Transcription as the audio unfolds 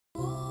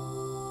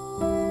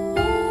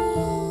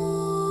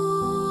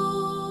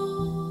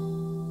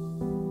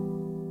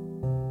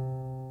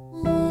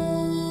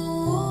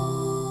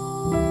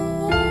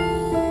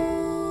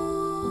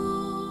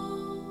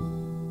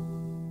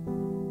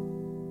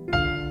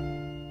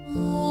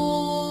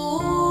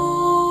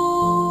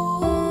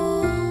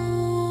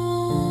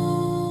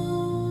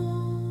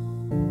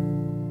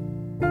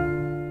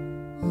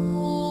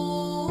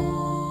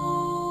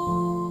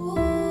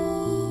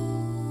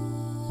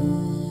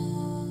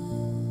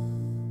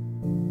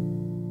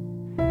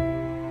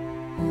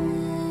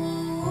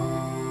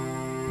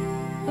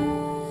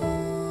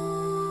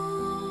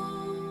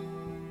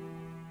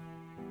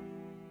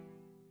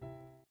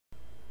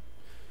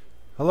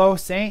Hello,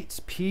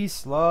 saints.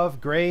 Peace, love,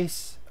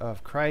 grace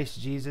of Christ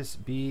Jesus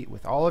be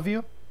with all of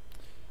you.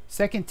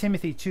 2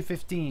 Timothy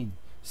 2:15.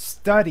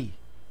 Study.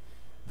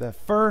 The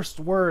first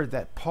word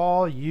that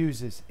Paul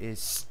uses is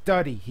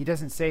study. He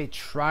doesn't say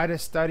try to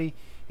study.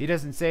 He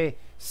doesn't say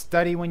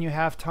study when you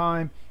have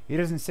time. He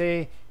doesn't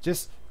say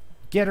just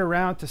get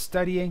around to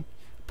studying.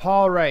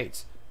 Paul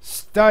writes,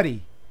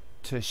 study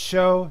to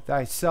show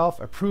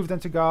thyself approved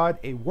unto God,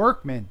 a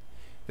workman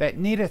that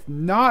needeth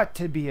not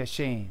to be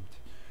ashamed,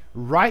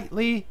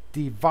 rightly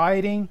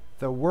dividing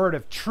the word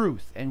of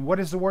truth. And what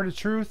is the word of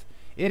truth?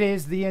 It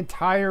is the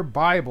entire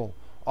Bible,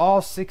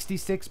 all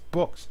 66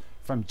 books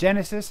from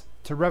Genesis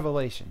to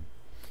Revelation.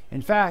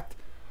 In fact,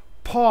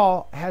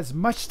 Paul has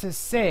much to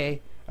say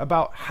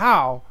about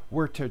how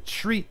we're to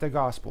treat the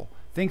gospel,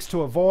 things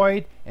to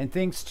avoid and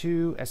things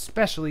to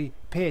especially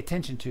pay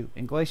attention to.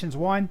 In Galatians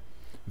 1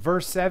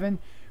 verse 7,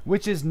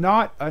 which is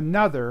not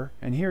another,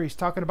 and here he's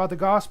talking about the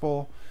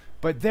gospel,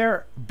 but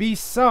there be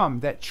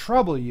some that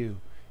trouble you.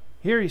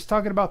 Here he's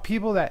talking about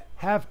people that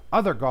have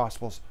other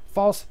gospels,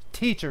 false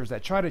teachers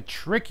that try to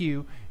trick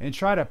you and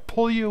try to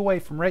pull you away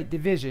from right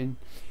division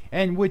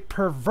and would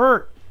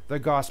pervert the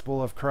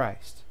gospel of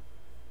Christ.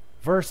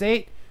 Verse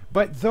 8,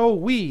 but though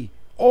we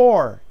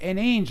or an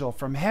angel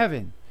from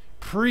heaven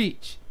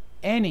preach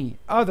any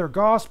other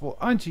gospel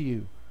unto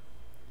you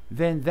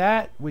than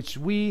that which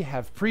we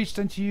have preached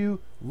unto you,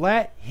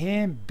 let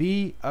him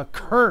be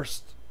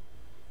accursed.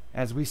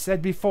 As we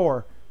said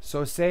before,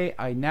 so say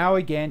I now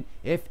again,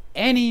 if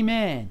any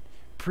man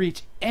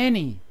preach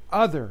any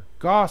other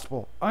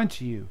gospel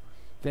unto you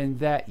than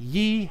that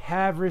ye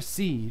have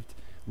received,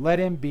 let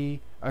him be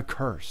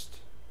accursed.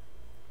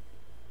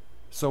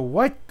 So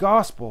what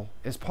gospel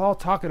is Paul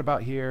talking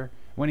about here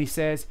when he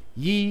says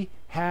ye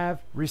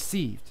have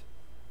received?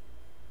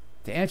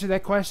 To answer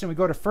that question, we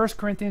go to 1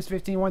 Corinthians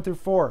 15, 1 through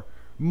 4.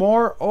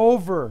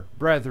 Moreover,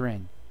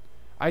 brethren,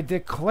 I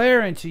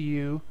declare unto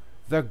you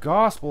the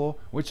gospel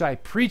which I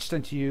preached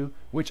unto you,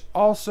 which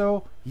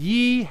also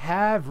ye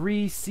have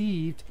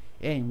received,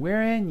 and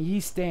wherein ye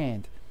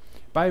stand,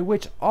 by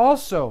which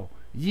also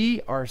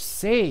ye are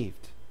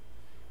saved,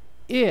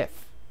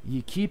 if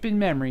ye keep in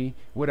memory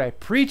what I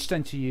preached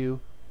unto you,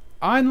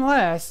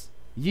 unless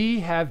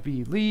ye have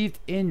believed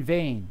in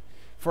vain.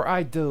 For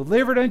I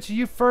delivered unto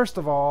you first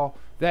of all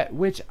that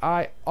which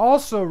I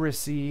also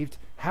received,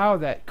 how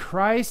that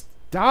Christ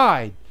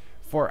died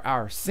for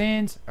our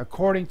sins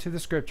according to the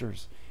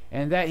Scriptures,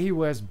 and that he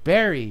was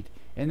buried,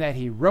 and that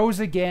he rose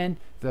again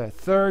the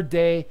third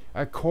day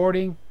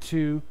according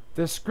to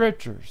the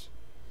Scriptures.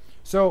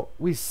 So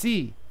we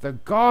see the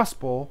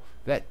gospel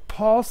that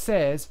Paul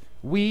says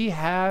we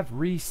have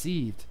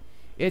received.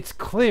 It's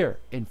clear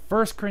in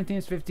 1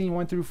 Corinthians 15,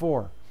 1 through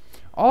 4.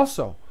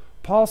 Also,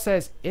 Paul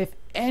says, if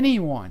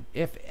anyone,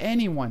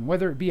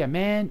 whether it be a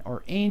man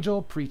or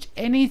angel, preach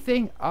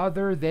anything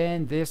other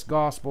than this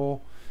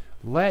gospel,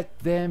 let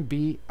them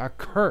be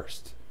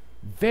accursed.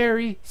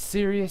 Very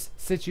serious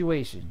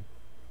situation.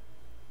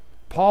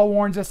 Paul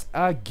warns us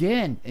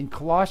again in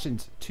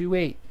Colossians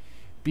 2:8,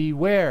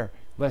 beware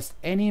lest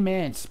any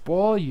man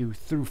spoil you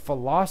through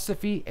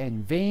philosophy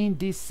and vain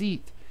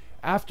deceit,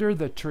 after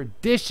the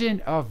tradition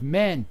of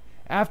men,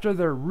 after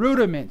the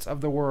rudiments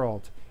of the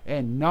world,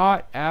 and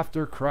not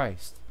after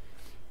Christ.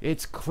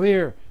 It's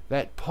clear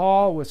that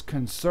Paul was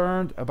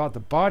concerned about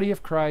the body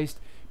of Christ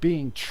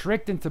being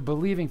tricked into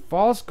believing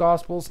false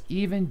gospels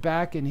even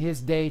back in his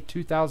day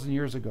 2,000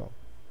 years ago.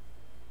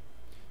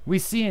 We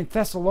see in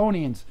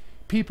Thessalonians,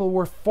 people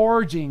were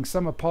forging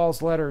some of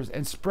Paul's letters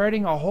and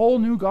spreading a whole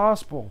new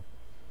gospel,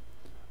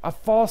 a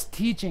false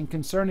teaching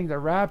concerning the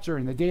rapture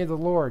and the day of the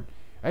Lord.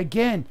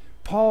 Again,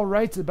 Paul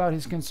writes about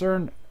his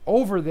concern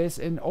over this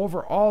and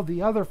over all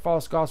the other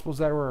false gospels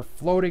that were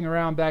floating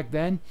around back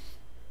then.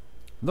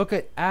 Look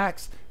at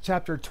Acts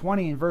chapter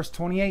 20 and verse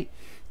 28.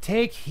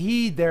 Take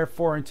heed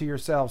therefore unto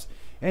yourselves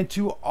and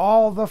to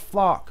all the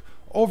flock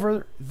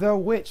over the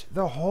which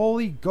the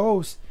Holy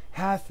Ghost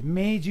hath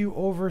made you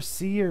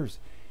overseers,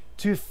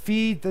 to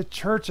feed the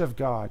church of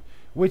God,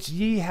 which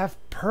ye have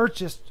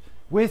purchased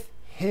with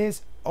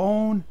his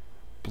own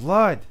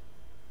blood.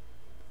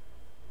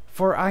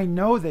 For I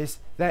know this,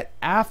 that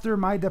after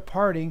my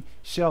departing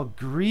shall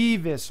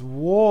grievous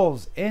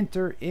wolves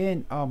enter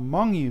in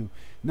among you,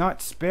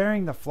 not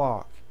sparing the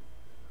flock.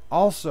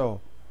 Also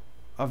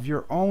of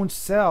your own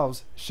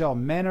selves shall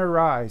men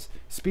arise,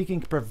 speaking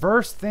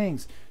perverse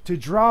things, to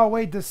draw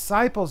away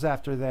disciples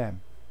after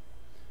them.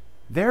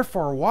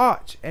 Therefore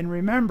watch and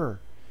remember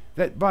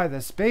that by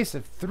the space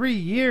of 3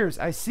 years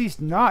I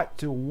ceased not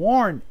to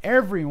warn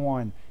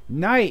everyone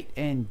night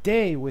and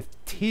day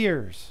with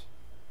tears.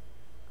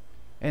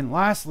 And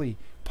lastly,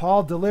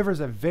 Paul delivers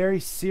a very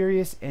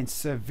serious and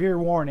severe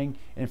warning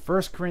in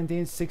 1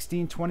 Corinthians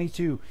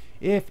 16:22.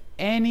 If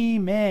any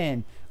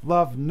man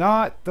love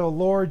not the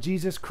Lord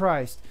Jesus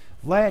Christ,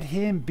 let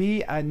him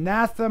be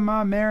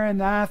anathema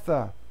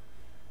maranatha.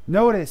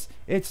 Notice,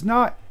 it's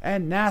not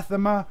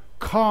anathema,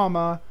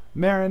 comma,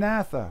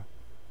 maranatha.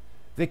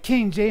 The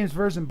King James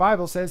Version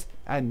Bible says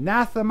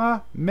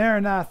anathema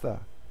maranatha.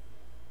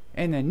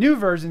 And the New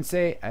Version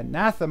say,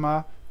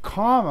 anathema,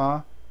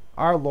 comma,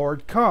 our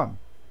Lord come.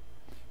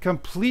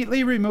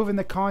 Completely removing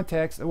the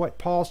context of what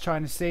Paul's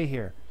trying to say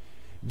here.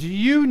 Do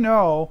you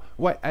know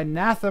what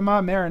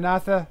anathema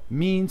maranatha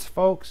means,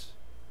 folks?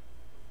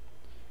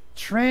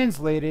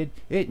 Translated,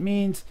 it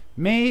means,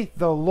 may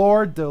the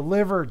Lord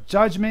deliver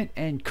judgment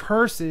and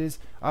curses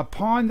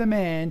upon the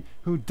man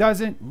who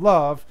doesn't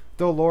love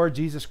the Lord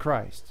Jesus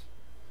Christ.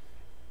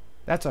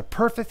 That's a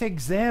perfect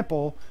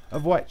example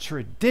of what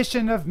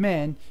tradition of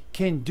men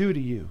can do to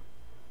you.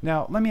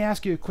 Now, let me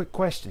ask you a quick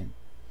question.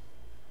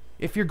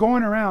 If you're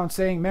going around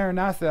saying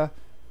Maranatha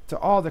to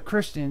all the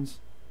Christians,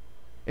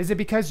 is it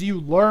because you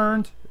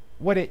learned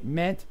what it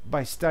meant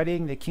by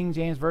studying the King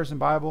James Version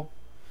Bible?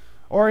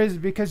 Or is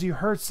it because you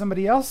heard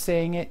somebody else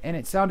saying it and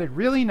it sounded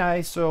really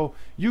nice, so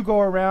you go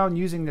around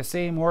using the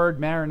same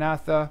word,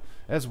 Maranatha,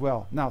 as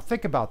well? Now,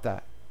 think about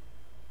that.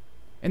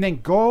 And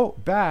then go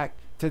back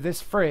to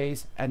this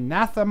phrase,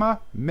 anathema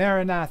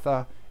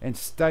maranatha, and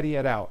study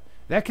it out.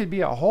 That could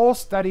be a whole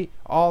study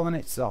all in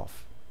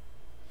itself.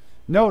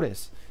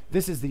 Notice,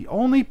 this is the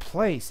only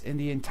place in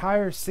the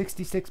entire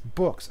 66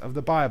 books of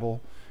the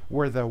Bible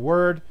where the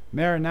word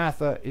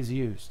maranatha is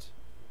used.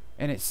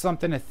 And it's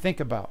something to think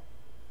about.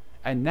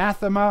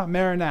 Anathema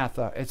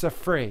maranatha, it's a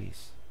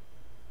phrase.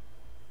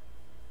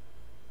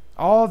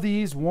 All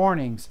these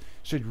warnings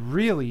should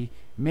really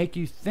make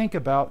you think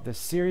about the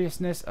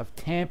seriousness of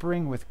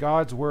tampering with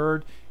God's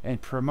word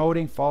and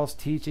promoting false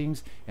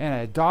teachings and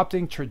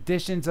adopting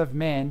traditions of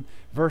men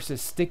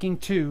versus sticking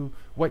to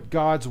what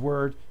God's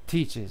word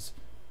teaches.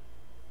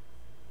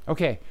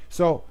 Okay,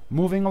 so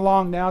moving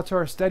along now to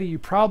our study, you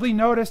probably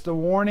noticed a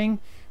warning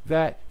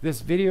that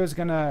this video is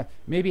going to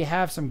maybe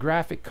have some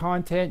graphic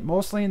content,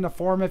 mostly in the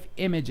form of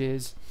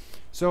images.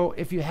 So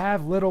if you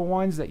have little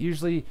ones that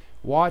usually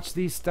watch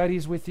these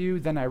studies with you,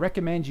 then I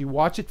recommend you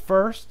watch it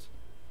first,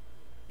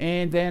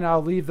 and then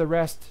I'll leave the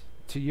rest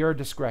to your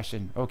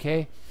discretion,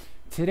 okay?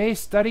 Today's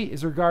study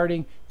is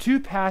regarding two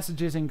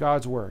passages in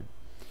God's Word.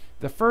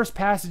 The first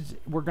passage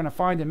we're going to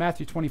find in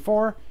Matthew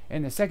 24,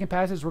 and the second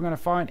passage we're going to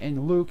find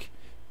in Luke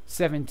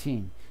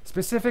 17.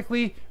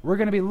 Specifically, we're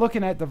going to be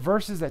looking at the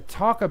verses that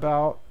talk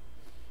about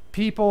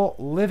people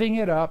living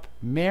it up,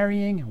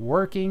 marrying,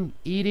 working,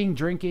 eating,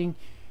 drinking,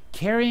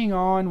 carrying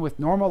on with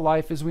normal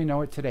life as we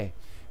know it today.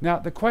 Now,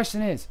 the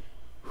question is,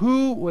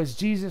 who was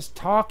Jesus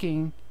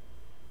talking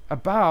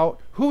about?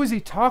 Who was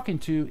he talking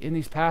to in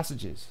these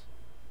passages?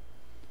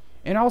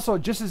 And also,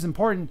 just as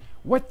important,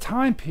 what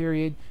time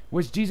period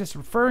was Jesus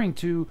referring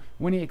to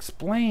when he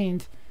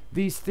explained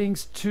these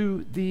things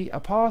to the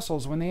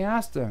apostles when they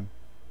asked them?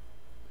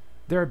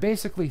 There are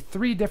basically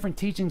three different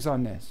teachings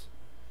on this.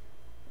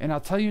 And I'll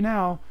tell you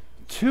now,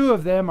 two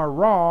of them are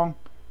wrong,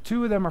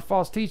 two of them are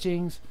false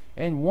teachings,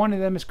 and one of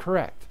them is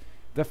correct.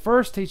 The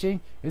first teaching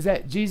is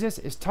that Jesus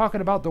is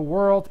talking about the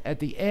world at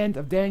the end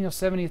of Daniel's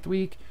 70th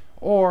week,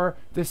 or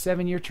the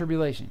 7-year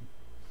tribulation.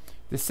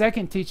 The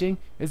second teaching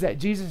is that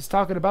Jesus is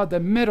talking about the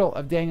middle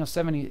of Daniel's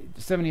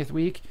 70th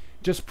week,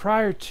 just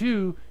prior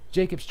to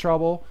Jacob's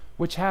trouble,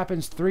 which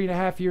happens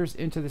 3.5 years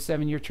into the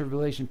 7-year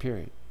tribulation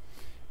period.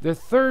 The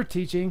third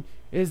teaching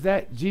is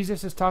that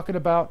Jesus is talking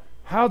about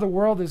how the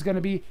world is going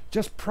to be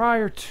just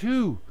prior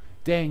to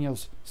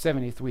Daniel's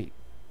 70th week.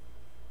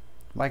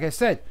 Like I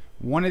said,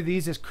 one of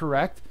these is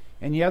correct,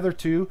 and the other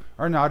two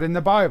are not in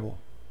the Bible.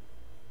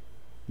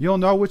 You'll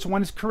know which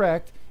one is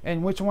correct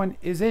and which one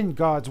is in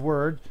God's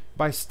Word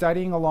by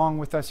studying along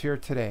with us here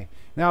today.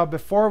 Now,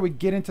 before we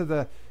get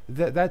into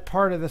that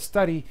part of the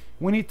study,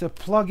 we need to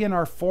plug in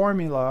our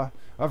formula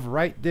of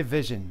right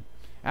division,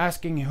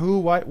 asking who,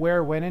 what,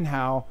 where, when, and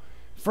how.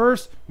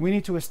 First, we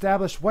need to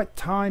establish what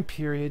time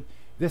period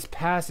this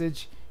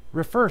passage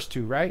refers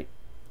to, right?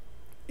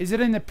 Is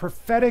it in the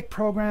prophetic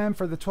program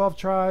for the 12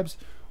 tribes,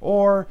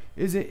 or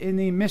is it in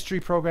the mystery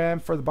program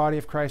for the body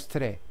of Christ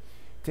today?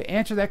 To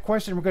answer that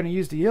question, we're going to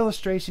use the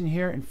illustration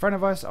here in front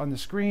of us on the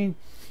screen.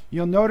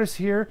 You'll notice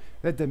here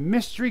that the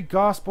mystery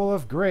gospel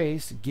of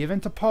grace given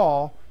to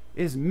Paul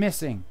is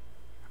missing.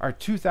 Our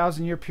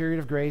 2,000-year period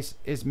of grace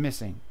is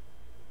missing.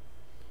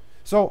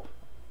 So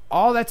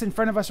all that's in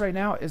front of us right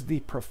now is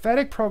the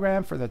prophetic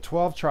program for the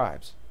 12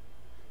 tribes.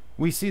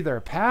 We see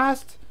their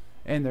past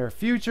and their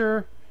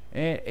future,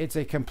 and it's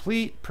a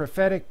complete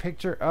prophetic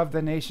picture of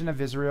the nation of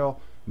Israel,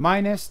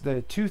 minus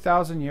the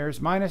 2,000 years,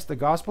 minus the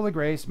gospel of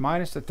grace,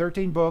 minus the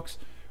 13 books,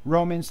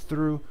 Romans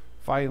through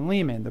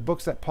Philemon, the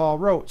books that Paul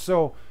wrote.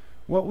 So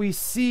what we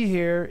see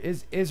here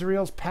is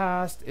Israel's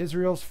past,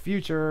 Israel's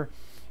future,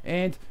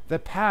 and the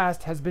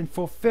past has been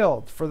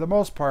fulfilled for the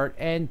most part,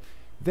 and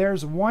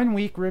there's 1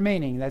 week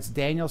remaining. That's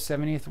Daniel's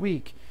 70th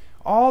week.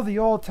 All the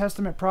Old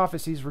Testament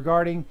prophecies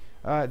regarding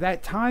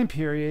that time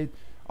period,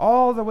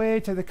 all the way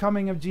to the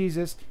coming of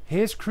Jesus,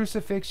 his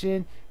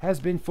crucifixion, has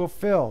been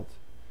fulfilled.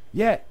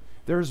 Yet,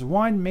 there's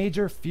one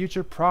major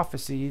future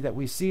prophecy that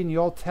we see in the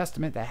Old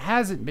Testament that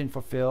hasn't been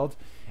fulfilled,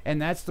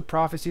 and that's the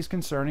prophecies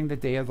concerning the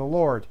day of the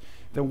Lord,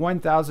 the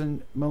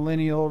 1,000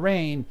 millennial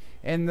reign,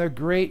 and the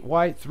great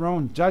white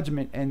throne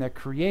judgment, and the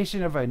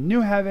creation of a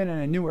new heaven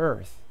and a new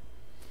earth.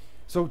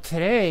 So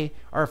today,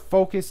 our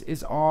focus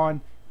is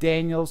on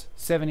Daniel's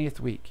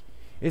 70th week.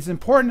 It's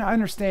important to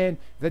understand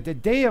that the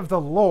day of the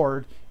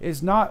Lord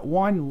is not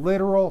one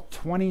literal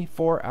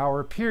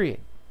 24-hour period,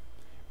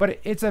 but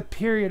it's a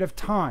period of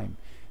time.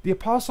 The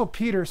Apostle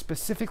Peter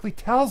specifically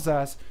tells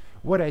us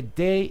what a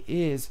day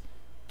is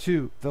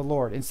to the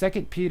Lord. In 2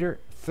 Peter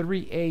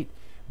 3:8,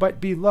 but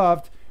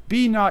beloved,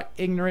 be not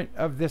ignorant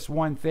of this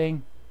one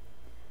thing,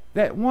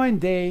 that one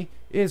day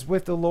is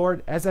with the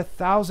Lord as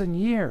 1,000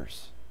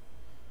 years,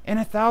 and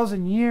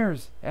 1,000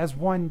 years as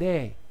one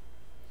day.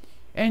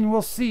 And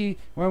we'll see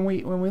when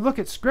we look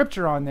at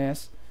scripture on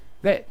this,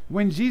 that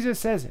when Jesus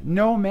says,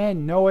 no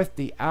man knoweth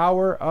the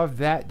hour of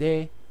that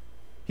day,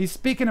 he's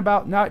speaking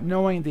about not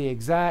knowing the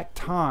exact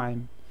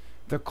time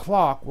the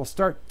clock will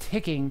start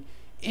ticking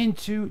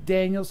into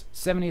Daniel's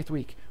 70th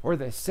week, or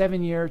the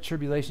 7-year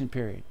tribulation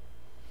period.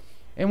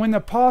 And when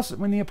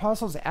the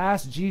apostles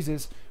asked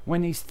Jesus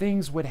when these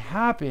things would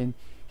happen,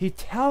 he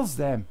tells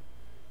them,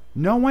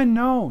 no one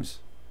knows,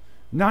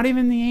 not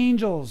even the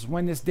angels,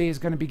 when this day is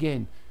going to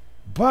begin.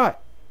 But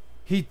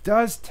he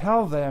does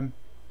tell them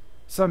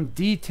some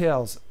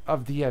details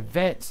of the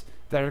events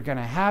that are going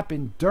to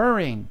happen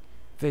during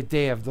the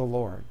day of the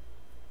Lord.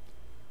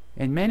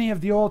 And many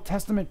of the Old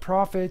Testament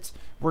prophets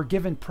were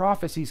given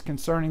prophecies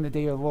concerning the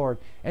day of the Lord.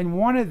 And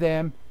one of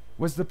them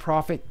was the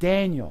prophet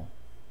Daniel.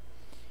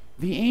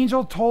 The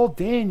angel told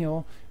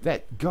Daniel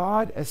that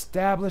God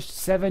established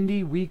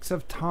 70 weeks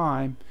of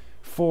time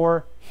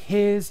for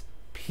his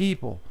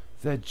people,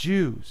 the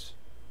Jews.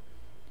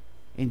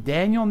 In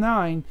Daniel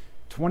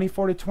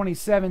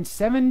 9:24-27,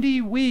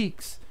 70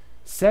 weeks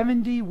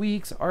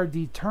are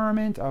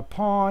determined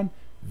upon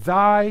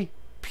thy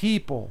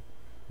people.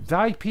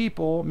 Thy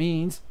people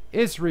means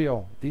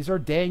Israel. These are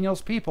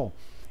Daniel's people.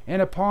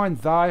 And upon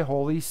thy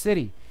holy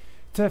city,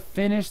 to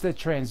finish the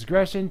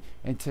transgression,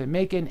 and to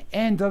make an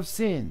end of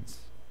sins,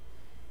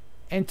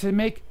 and to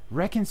make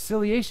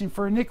reconciliation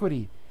for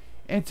iniquity,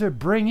 and to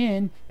bring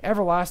in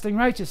everlasting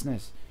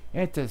righteousness,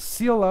 and to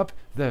seal up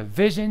the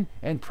vision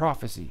and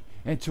prophecy,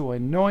 and to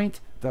anoint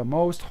the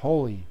most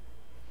holy.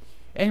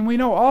 And we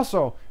know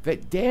also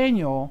that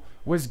Daniel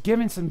was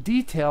given some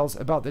details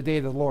about the day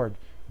of the Lord,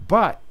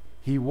 but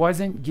he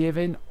wasn't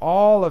given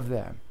all of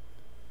them.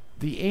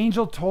 The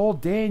angel told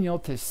Daniel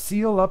to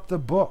seal up the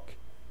book,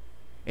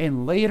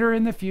 and later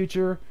in the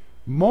future,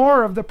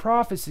 more of the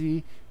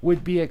prophecy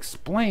would be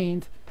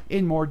explained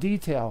in more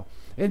detail.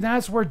 And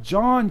that's where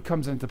John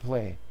comes into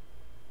play.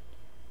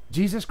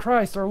 Jesus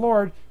Christ, our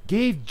Lord,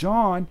 gave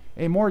John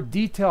a more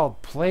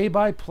detailed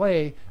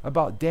play-by-play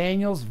about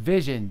Daniel's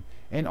vision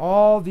and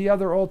all the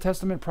other Old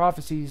Testament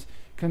prophecies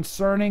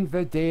concerning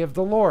the day of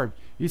the Lord.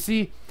 You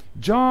see,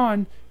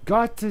 John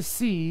got to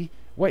see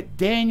what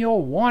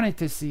Daniel wanted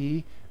to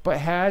see, but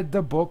had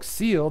the book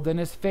sealed in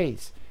his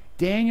face.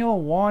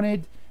 Daniel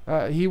wanted,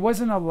 he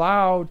wasn't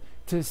allowed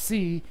to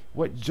see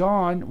what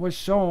John was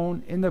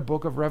shown in the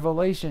book of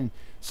Revelation.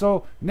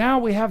 So now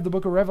we have the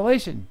book of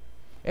Revelation,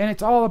 and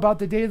it's all about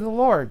the day of the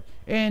Lord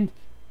and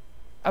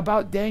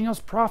about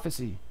Daniel's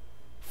prophecy.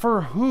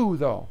 For who,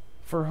 though?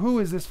 For who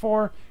is this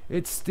for?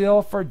 It's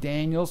still for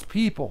Daniel's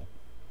people.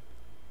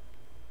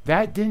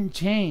 That didn't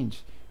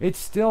change. It's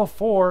still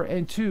for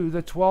and to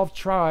the 12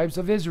 tribes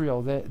of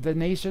Israel, the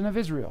nation of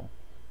Israel.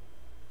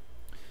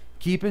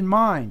 Keep in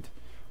mind,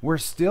 we're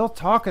still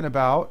talking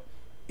about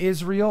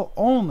Israel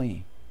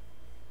only,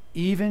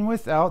 even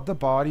without the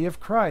body of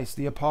Christ,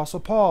 the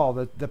Apostle Paul,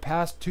 the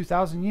past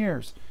 2,000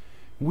 years.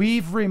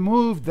 We've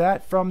removed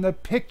that from the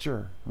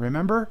picture,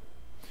 remember?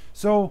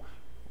 So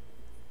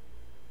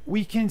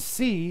we can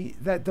see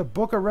that the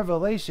book of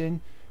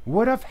Revelation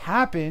would have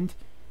happened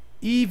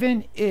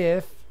even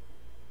if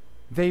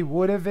they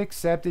would have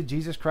accepted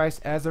Jesus Christ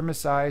as their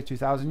Messiah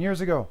 2,000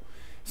 years ago.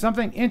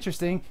 Something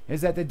interesting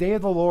is that the day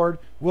of the Lord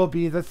will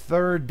be the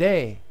third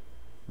day,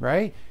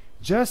 right?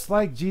 Just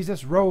like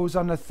Jesus rose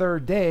on the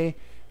third day,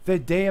 the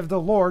day of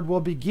the Lord will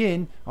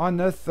begin on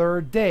the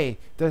third day,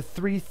 the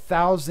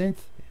 3,000th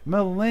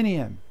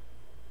millennium.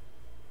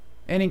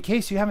 And in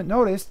case you haven't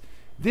noticed,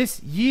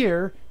 this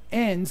year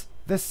ends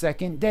the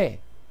second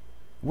day.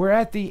 We're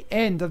at the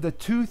end of the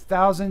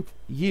 2,000th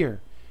year.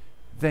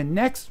 The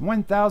next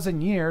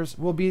 1,000 years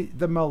will be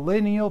the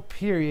millennial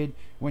period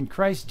when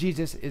Christ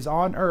Jesus is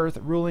on earth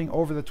ruling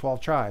over the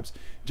 12 tribes.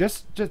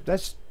 Just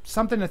that's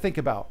something to think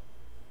about.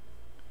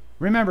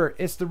 Remember,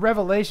 it's the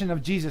revelation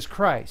of Jesus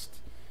Christ.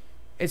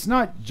 It's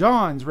not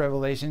John's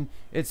revelation,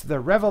 it's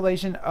the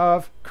revelation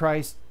of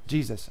Christ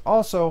Jesus.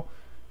 Also,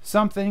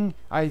 something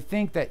I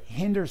think that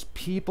hinders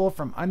people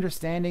from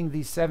understanding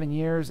these 7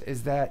 years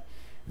is that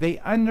they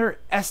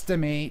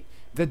underestimate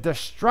the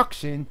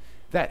destruction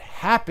that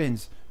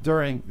happens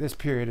during this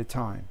period of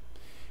time.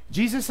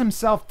 Jesus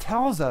himself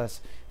tells us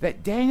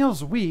that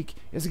Daniel's week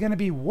is going to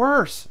be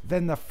worse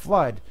than the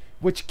flood,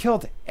 which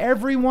killed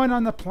everyone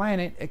on the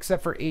planet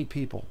except for 8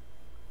 people.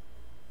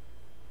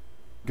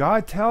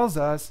 God tells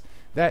us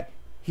that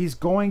he's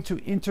going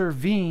to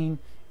intervene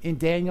in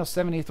Daniel's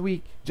 70th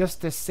week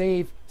just to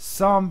save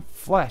some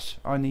flesh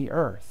on the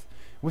earth.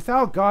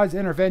 Without God's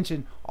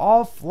intervention,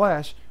 all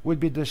flesh would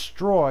be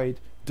destroyed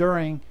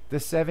during the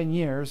 7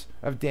 years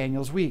of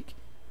Daniel's week.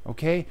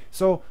 Okay,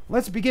 so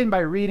let's begin by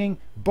reading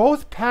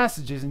both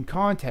passages in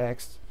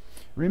context.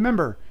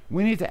 Remember,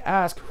 we need to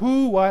ask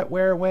who, what,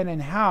 where, when,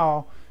 and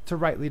how to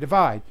rightly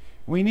divide.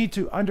 We need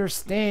to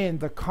understand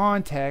the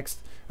context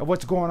of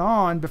what's going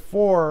on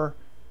before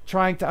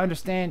trying to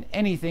understand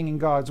anything in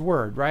God's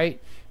word,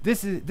 right?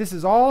 This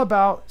is all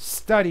about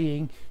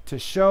studying to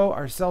show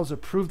ourselves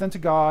approved unto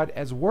God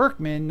as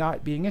workmen,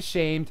 not being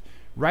ashamed,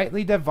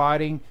 rightly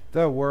dividing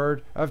the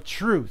word of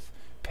truth.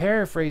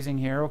 Paraphrasing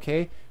here,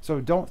 okay? So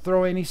don't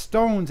throw any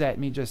stones at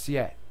me just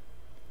yet.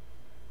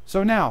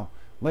 So now,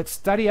 let's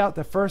study out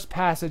the first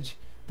passage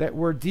that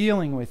we're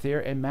dealing with here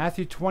in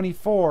Matthew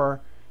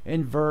 24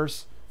 in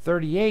verse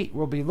 38.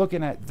 We'll be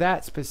looking at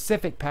that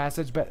specific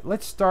passage, but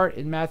let's start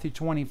in Matthew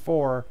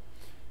 24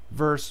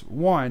 verse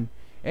 1.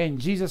 And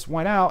Jesus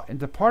went out and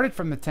departed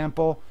from the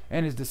temple,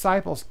 and his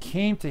disciples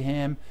came to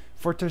him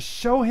for to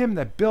show him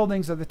the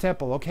buildings of the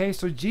temple. Okay,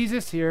 so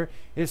Jesus here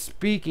is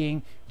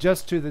speaking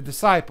just to the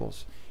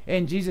disciples.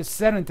 And Jesus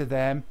said unto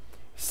them,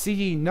 see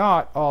ye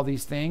not all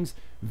these things?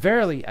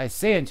 Verily I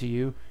say unto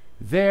you,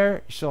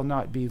 there shall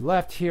not be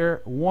left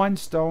here one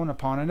stone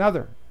upon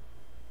another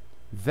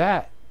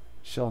that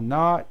shall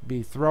not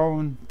be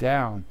thrown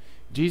down.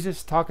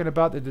 Jesus talking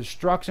about the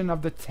destruction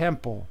of the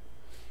temple.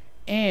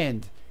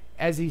 And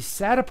as he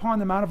sat upon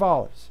the Mount of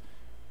Olives,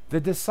 the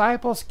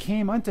disciples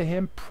came unto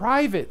him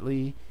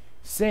privately,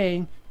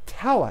 saying,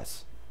 tell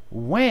us,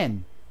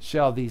 when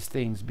shall these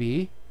things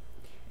be?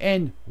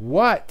 And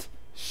what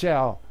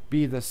shall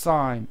be the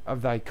sign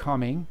of thy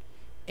coming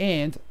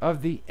and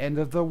of the end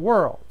of the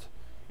world?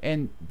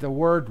 And the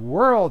word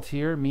world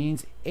here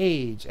means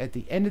age, at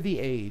the end of the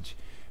age.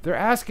 They're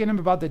asking him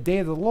about the day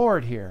of the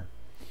Lord here.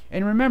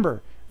 And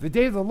remember, the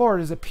day of the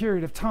Lord is a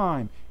period of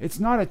time. It's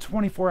not a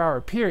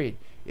 24-hour period.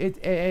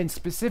 And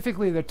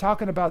specifically, they're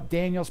talking about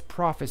Daniel's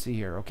prophecy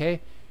here,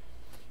 okay?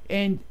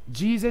 And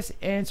Jesus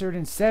answered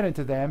and said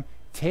unto them,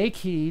 take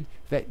heed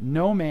that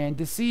no man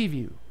deceive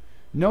you.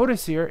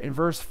 Notice here in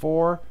verse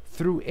 4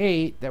 through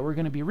 8 that we're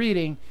going to be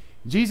reading,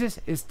 Jesus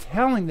is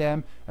telling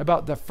them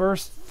about the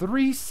first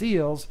 3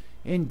 seals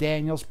in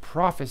Daniel's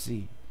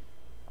prophecy,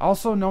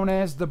 also known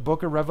as the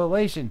book of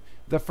Revelation,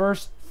 the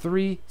first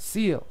 3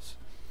 seals.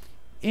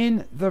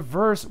 In the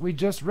verse we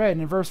just read,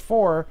 in verse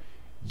 4,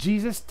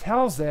 Jesus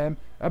tells them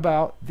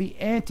about the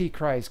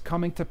Antichrist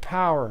coming to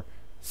power,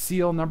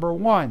 seal number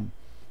 1.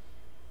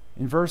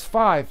 In verse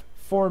 5,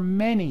 for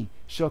many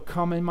shall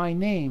come in my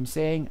name,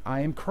 saying,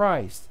 I am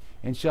Christ,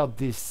 and shall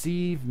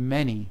deceive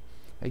many.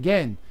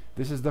 Again,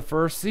 this is the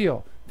first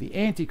seal, the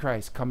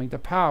Antichrist coming to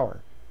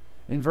power.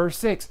 In verse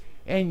 6,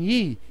 and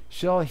ye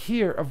shall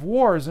hear of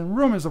wars and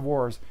rumors of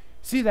wars.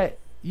 See that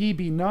ye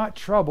be not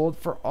troubled,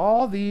 for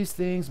all these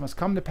things must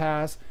come to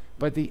pass,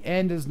 but the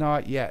end is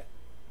not yet.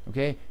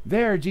 Okay,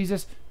 there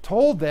Jesus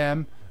told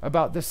them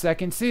about the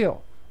second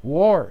seal,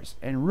 wars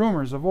and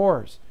rumors of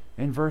wars.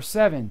 In verse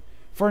 7,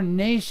 for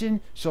nation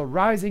shall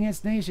rise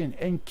against nation,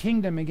 and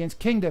kingdom against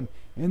kingdom,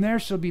 and there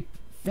shall be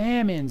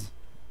famines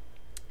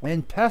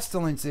and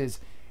pestilences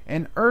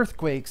and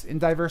earthquakes in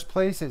diverse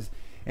places.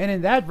 And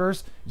in that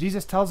verse,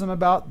 Jesus tells them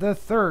about the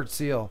third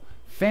seal,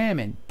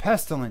 famine,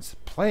 pestilence,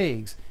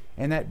 plagues.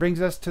 And that brings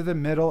us to the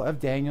middle of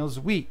Daniel's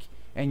week,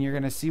 and you're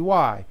going to see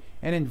why.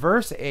 And in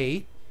verse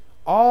 8,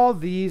 all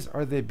these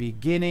are the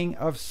beginning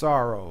of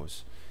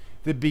sorrows.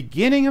 The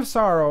beginning of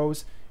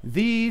sorrows,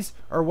 these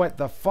are what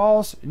the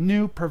false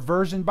new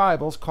perversion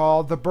Bibles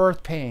call the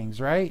birth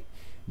pangs, right?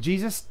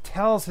 Jesus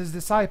tells his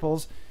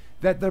disciples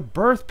that the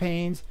birth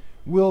pains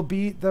will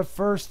be the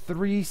first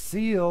 3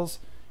 seals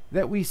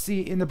that we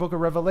see in the book of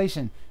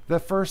Revelation, the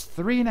first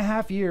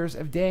 3.5 years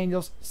of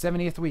Daniel's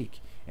 70th week.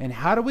 And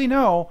how do we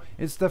know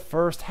it's the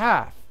first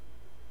half?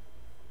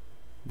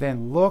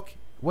 Then look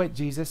what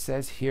Jesus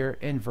says here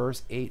in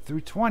verse 8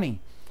 through 20.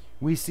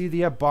 We see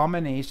the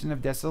abomination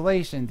of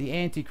desolation, the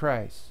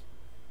Antichrist.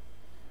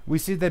 We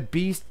see the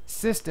beast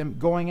system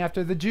going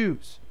after the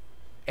Jews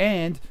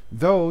and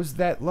those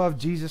that love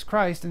Jesus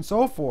Christ and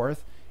so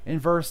forth. In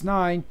verse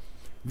 9,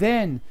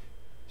 then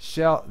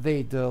shall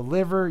they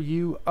deliver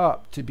you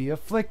up to be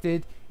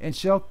afflicted, and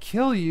shall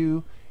kill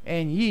you,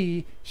 and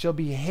ye shall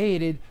be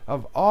hated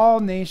of all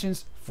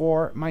nations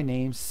for my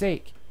name's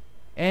sake.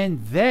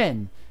 And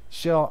then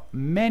shall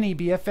many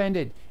be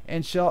offended,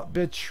 and shall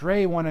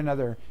betray one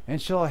another,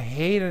 and shall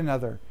hate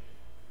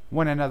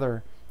one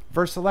another.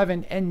 Verse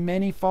 11, and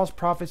many false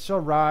prophets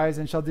shall rise,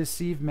 and shall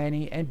deceive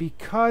many, and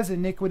because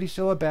iniquity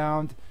shall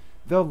abound,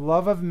 the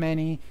love of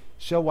many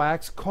shall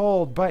wax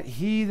cold. But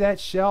he that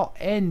shall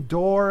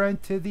endure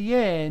unto the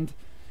end,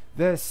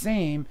 the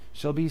same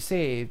shall be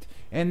saved.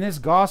 And this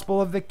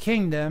gospel of the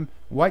kingdom,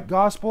 what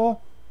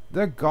gospel?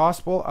 The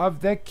gospel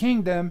of the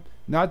kingdom,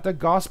 not the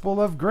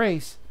gospel of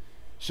grace,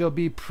 shall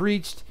be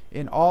preached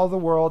in all the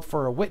world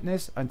for a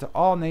witness unto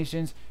all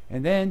nations,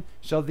 and then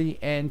shall the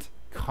end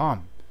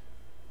come.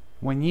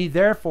 When ye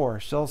therefore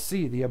shall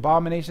see the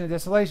abomination of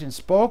desolation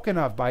spoken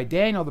of by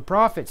Daniel the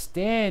prophet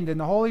stand in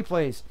the holy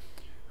place,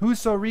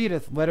 Whoso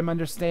readeth, let him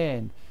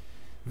understand.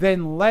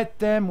 Then let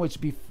them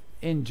which be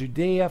in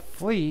Judea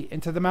flee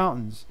into the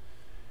mountains.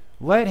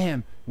 Let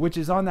him which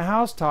is on the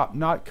housetop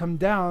not come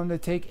down to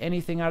take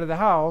anything out of the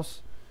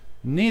house,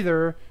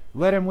 neither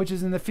let him which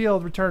is in the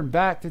field return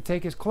back to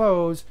take his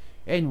clothes.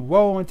 And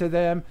woe unto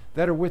them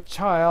that are with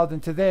child,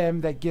 and to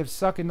them that give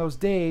suck in those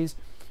days.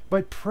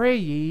 But pray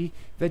ye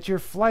that your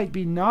flight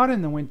be not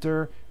in the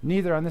winter,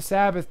 neither on the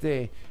Sabbath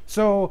day.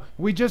 So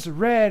we just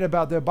read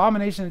about the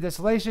abomination of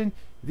desolation,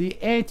 the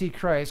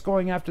Antichrist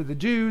going after the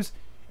Jews,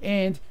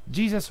 and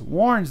Jesus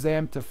warns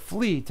them to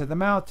flee to the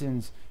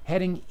mountains,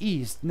 heading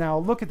east. Now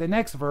look at the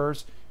next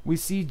verse. We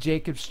see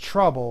Jacob's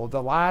trouble,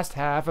 the last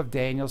half of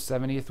Daniel's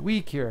 70th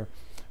week here,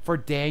 for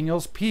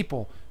Daniel's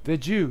people, the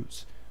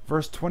Jews.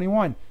 Verse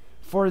 21.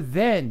 For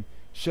then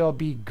shall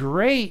be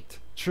great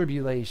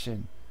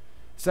tribulation,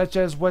 such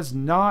as was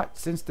not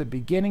since the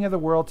beginning of the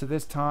world to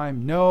this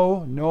time,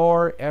 no,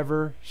 nor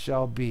ever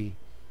shall be.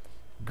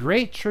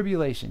 Great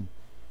tribulation,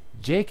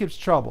 Jacob's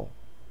trouble.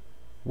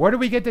 Where do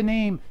we get the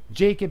name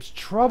Jacob's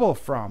trouble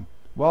from?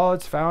 Well,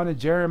 it's found in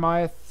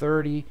Jeremiah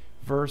 30,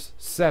 verse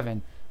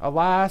 7.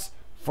 Alas,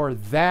 for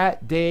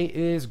that day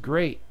is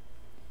great,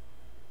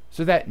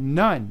 so that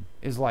none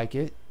is like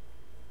it.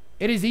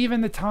 It is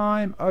even the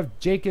time of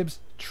Jacob's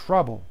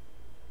trouble,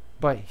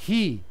 but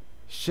he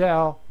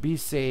shall be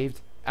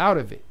saved out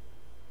of it.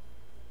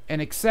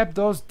 And except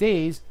those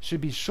days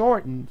should be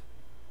shortened,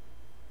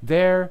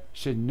 there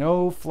should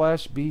no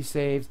flesh be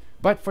saved,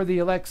 but for the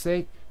elect's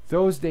sake,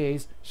 those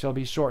days shall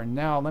be shortened.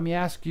 Now, let me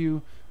ask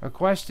you a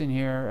question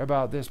here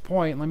about this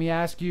point. Let me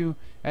ask you,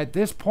 at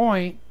this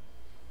point,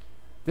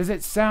 does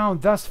it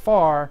sound thus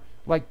far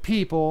like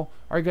people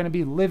are going to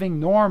be living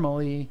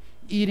normally,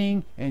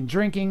 eating and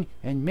drinking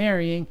and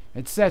marrying,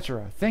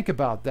 etc.? Think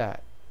about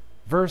that.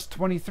 Verse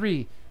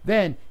 23,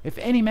 then if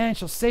any man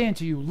shall say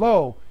unto you,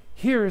 lo,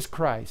 here is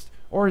Christ,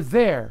 or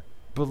there,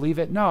 believe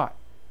it not.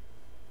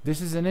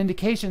 This is an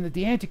indication that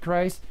the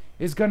Antichrist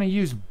is going to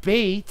use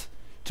bait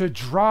to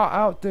draw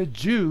out the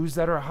Jews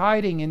that are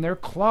hiding in their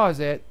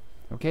closet.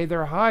 Okay,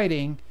 they're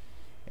hiding,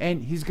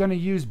 and he's going to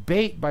use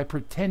bait by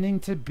pretending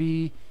to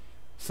be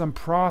some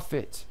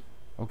prophets.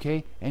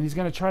 Okay, and he's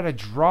going to try to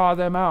draw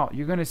them out.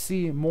 You're going to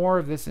see more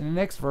of this in the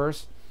next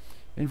verse.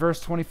 In verse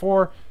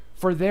 24,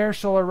 for there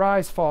shall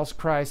arise false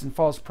Christs and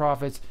false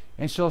prophets,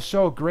 and shall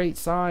show great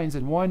signs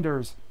and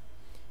wonders,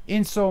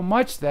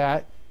 insomuch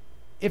that,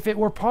 if it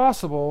were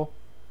possible,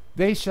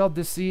 they shall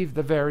deceive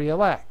the very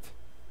elect.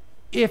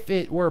 If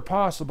it were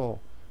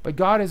possible. But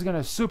God is going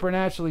to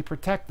supernaturally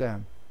protect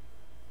them.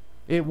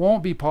 It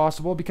won't be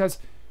possible because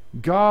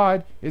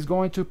God is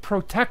going to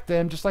protect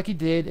them just like he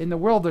did in the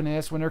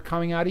wilderness when they're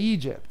coming out of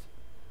Egypt.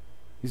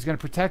 He's going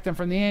to protect them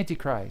from the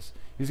Antichrist.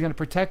 He's going to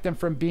protect them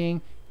from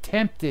being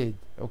tempted.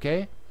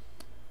 Okay?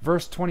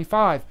 Verse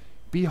 25,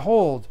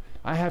 behold,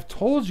 I have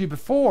told you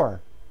before.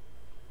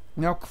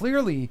 Now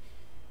clearly,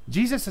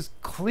 Jesus is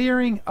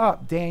clearing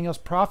up Daniel's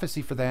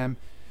prophecy for them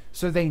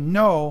so they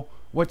know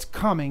what's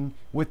coming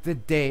with the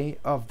day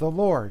of the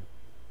Lord.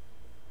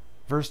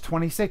 Verse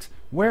 26,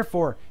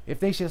 wherefore,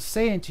 if they shall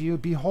say unto you,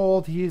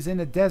 behold, he is in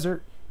the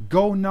desert,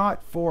 go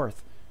not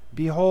forth.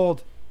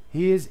 Behold,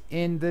 he is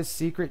in the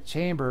secret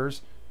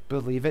chambers,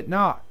 believe it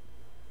not.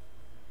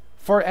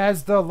 For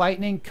as the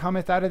lightning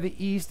cometh out of the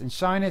east, and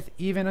shineth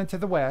even unto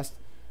the west,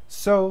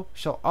 so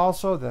shall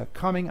also the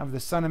coming of the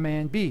Son of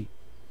Man be.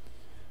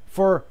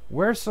 For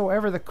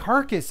wheresoever the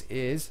carcass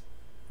is,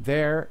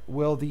 there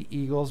will the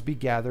eagles be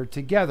gathered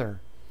together.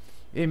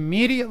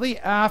 Immediately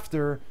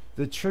after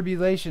the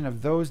tribulation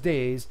of those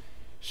days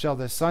shall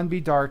the sun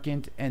be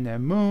darkened, and the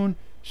moon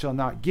shall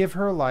not give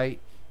her light,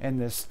 and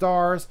the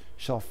stars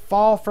shall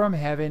fall from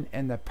heaven,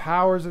 and the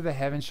powers of the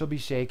heavens shall be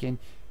shaken.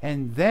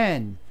 And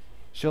then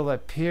shall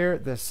appear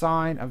the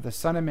sign of the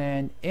Son of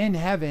Man in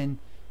heaven,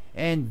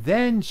 and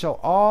then shall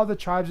all the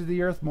tribes of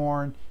the earth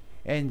mourn,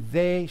 and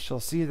they shall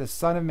see the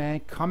Son of Man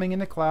coming in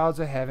the clouds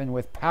of heaven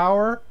with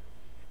power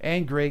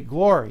and great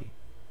glory.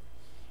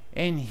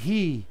 And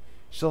he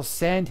shall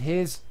send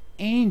his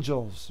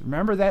angels,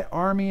 remember that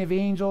army of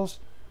angels,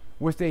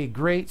 with a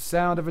great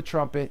sound of a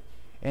trumpet,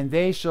 and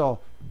they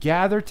shall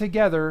gather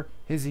together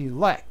his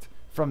elect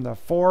from the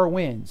four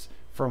winds,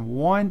 from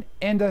one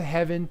end of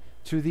heaven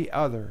to the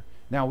other.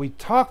 Now we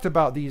talked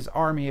about this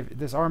army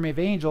of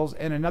angels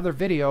in another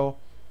video,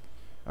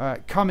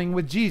 coming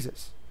with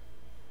Jesus.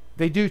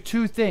 They do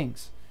two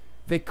things.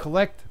 They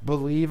collect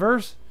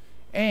believers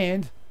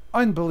and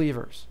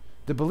unbelievers.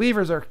 The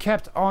believers are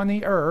kept on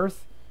the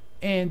earth,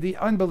 and the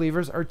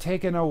unbelievers are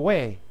taken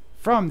away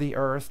from the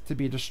earth to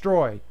be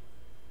destroyed.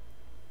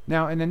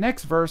 Now in the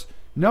next verse,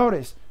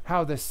 notice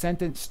how the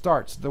sentence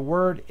starts. The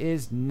word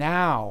is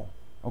now.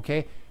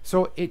 Okay,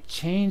 so it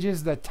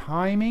changes the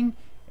timing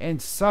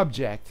and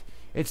subject.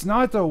 It's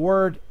not the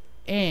word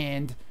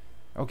and.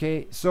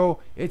 Okay, so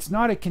it's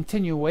not a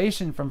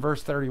continuation from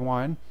verse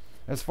 31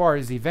 as far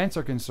as events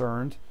are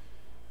concerned.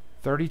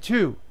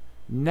 32,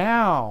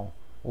 now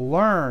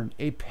learn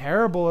a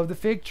parable of the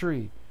fig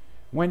tree.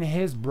 When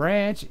his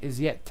branch is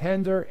yet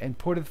tender and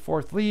putteth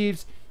forth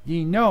leaves,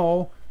 ye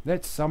know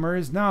that summer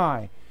is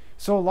nigh.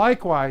 So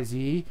likewise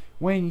ye,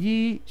 when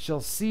ye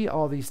shall see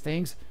all these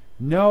things,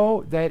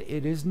 know that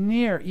it is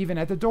near, even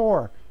at the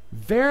door.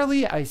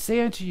 Verily I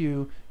say unto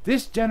you,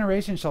 this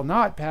generation shall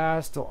not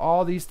pass till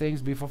all these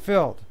things be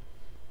fulfilled.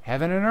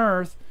 Heaven and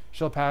earth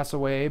shall pass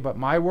away, but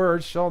my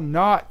words shall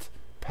not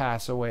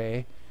pass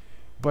away.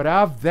 But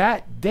of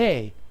that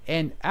day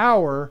and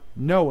hour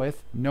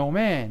knoweth no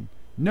man,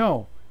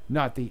 no,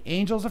 not the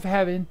angels of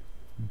heaven,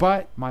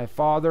 but my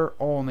Father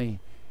only.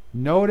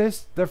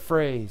 Notice the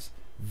phrase,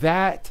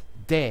 that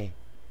day.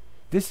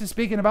 This is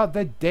speaking about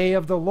the day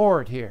of the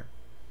Lord here.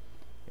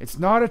 It's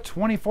not a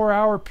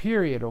 24-hour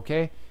period,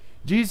 okay?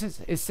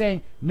 Jesus is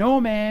saying no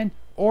man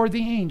or the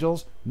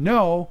angels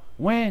know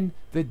when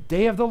the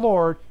day of the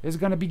Lord is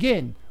going to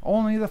begin.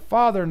 Only the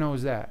Father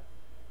knows that.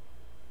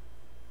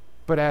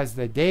 But as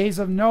the days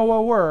of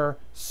Noah were,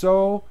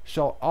 so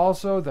shall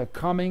also the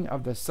coming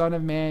of the Son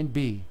of Man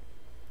be.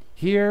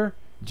 Here,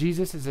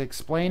 Jesus is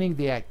explaining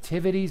the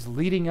activities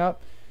leading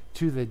up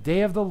to the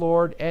day of the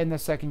Lord and the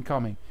second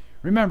coming.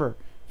 Remember,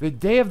 the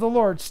day of the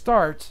Lord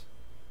starts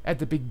at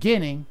the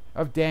beginning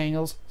of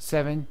Daniel's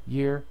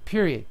 7-year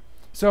period.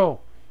 So,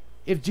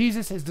 if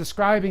Jesus is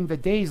describing the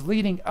days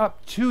leading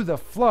up to the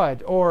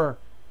flood or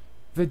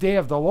the day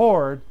of the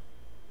Lord,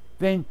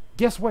 then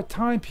guess what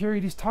time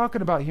period he's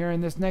talking about here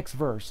in this next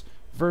verse?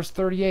 Verse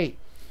 38.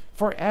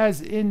 For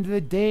as in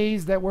the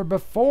days that were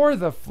before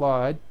the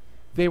flood,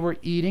 they were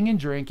eating and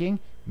drinking,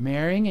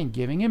 marrying and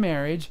giving in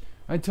marriage,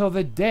 until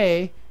the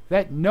day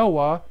that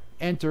Noah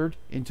entered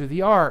into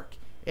the ark,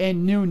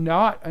 and knew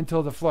not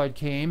until the flood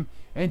came,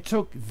 and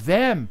took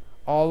them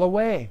all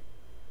away.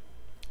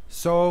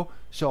 So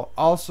shall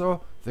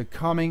also the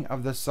coming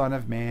of the Son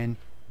of Man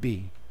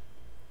be.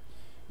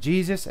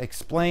 Jesus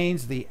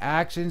explains the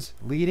actions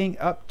leading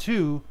up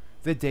to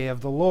the day of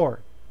the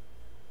Lord.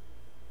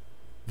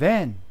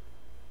 Then,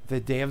 the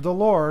day of the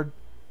Lord,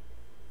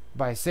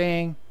 by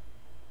saying,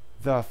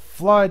 the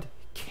flood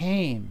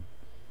came,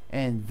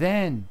 and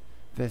then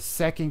the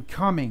second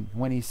coming,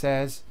 when he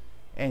says,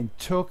 and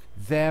took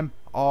them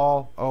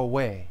all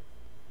away.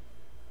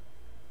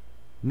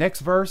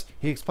 Next verse,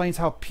 he explains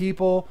how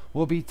people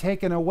will be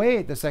taken away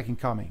at the second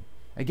coming.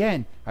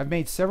 Again, I've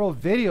made several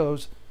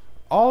videos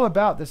all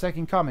about the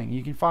second coming.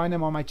 You can find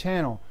them on my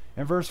channel.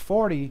 In verse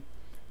 40,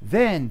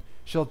 then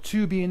shall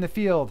two be in the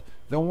field,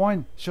 the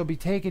one shall be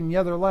taken, the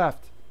other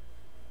left.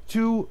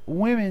 Two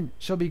women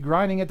shall be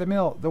grinding at the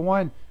mill, the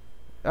one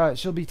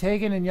shall be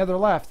taken, and the other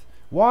left.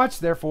 Watch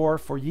therefore,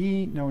 for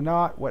ye know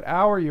not what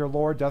hour your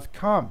Lord doth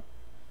come.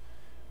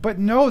 But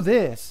know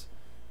this,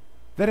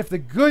 that if the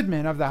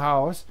goodman of the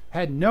house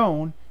had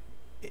known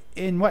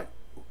in what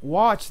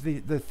watch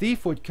the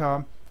thief would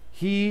come,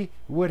 he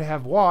would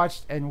have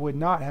watched and would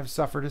not have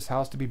suffered his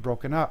house to be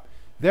broken up.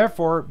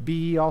 Therefore be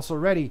ye also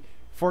ready,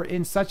 for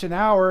in such an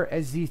hour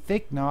as ye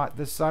think not,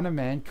 the Son of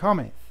Man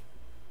cometh.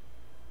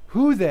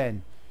 Who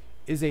then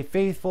is a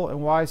faithful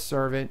and wise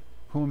servant,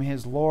 whom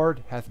his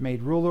Lord hath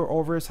made ruler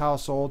over his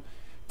household,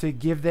 to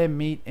give them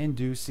meat in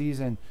due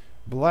season?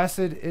 Blessed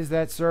is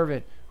that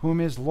servant, whom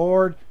his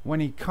Lord, when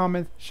he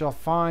cometh, shall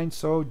find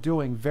so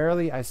doing.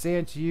 Verily I say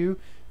unto you,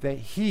 that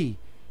he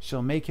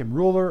shall make him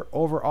ruler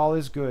over all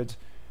his goods.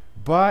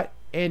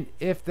 And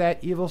if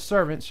that evil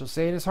servant shall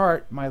say in his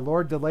heart, my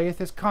Lord delayeth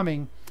his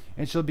coming,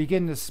 and shall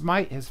begin to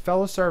smite his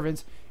fellow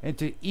servants, and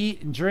to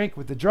eat and drink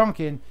with the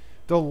drunken,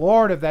 the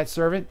Lord of that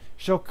servant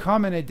shall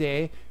come in a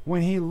day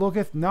when he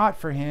looketh not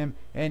for him,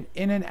 and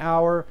in an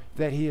hour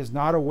that he is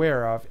not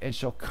aware of, and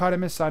shall cut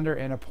him asunder,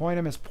 and appoint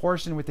him his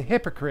portion with the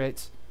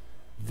hypocrites.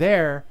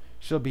 There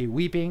shall be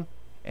weeping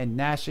and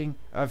gnashing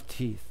of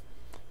teeth.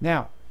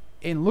 Now,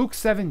 in Luke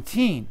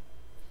 17,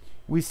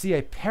 we see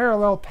a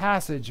parallel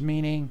passage,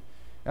 meaning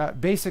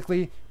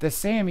basically the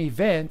same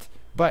event,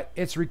 but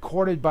it's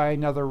recorded by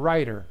another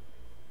writer.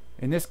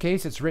 In this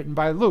case, it's written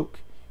by Luke.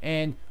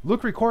 And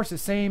Luke records the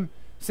same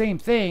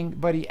thing,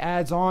 but he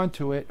adds on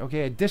to it,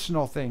 okay,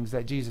 additional things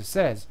that Jesus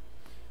says.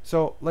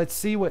 So let's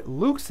see what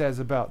Luke says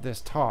about this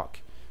talk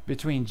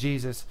between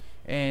Jesus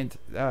and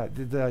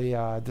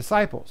the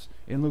disciples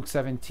in Luke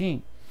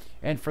 17.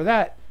 And for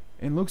that,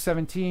 in Luke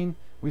 17,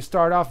 we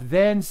start off,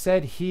 then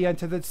said he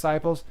unto the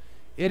disciples,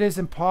 it is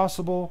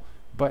impossible,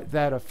 but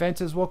that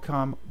offenses will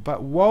come,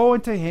 but woe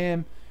unto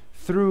him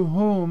through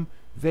whom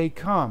they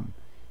come.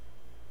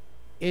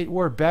 It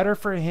were better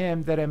for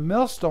him that a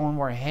millstone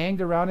were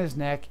hanged around his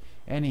neck,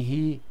 and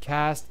he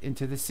cast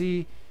into the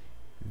sea,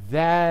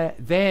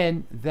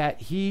 than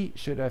that he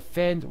should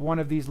offend one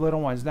of these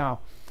little ones. Now,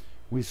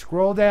 we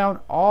scroll down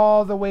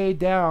all the way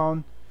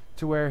down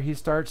to where he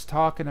starts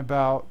talking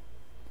about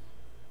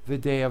the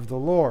day of the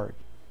Lord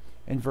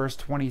in verse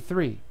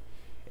 23.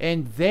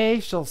 And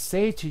they shall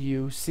say to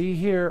you, see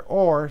here,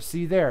 or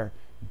see there.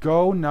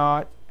 Go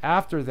not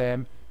after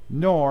them,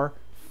 nor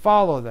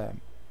follow them.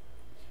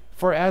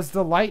 For as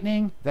the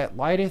lightning that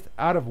lighteth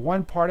out of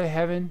one part of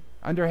heaven,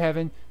 under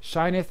heaven,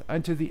 shineth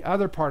unto the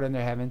other part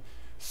under heaven,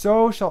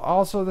 so shall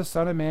also the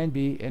Son of Man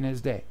be in his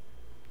day.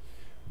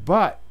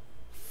 But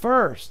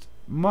first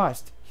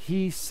must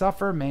he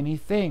suffer many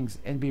things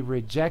and be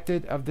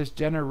rejected of this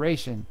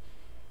generation.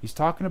 He's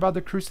talking about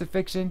the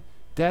crucifixion,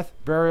 death,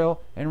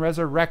 burial, and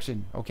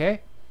resurrection.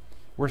 Okay?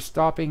 We're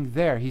stopping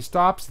there. He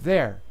stops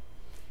there.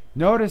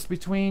 Notice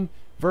between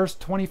verse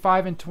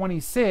 25 and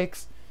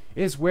 26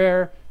 is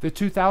where the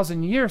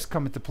 2,000 years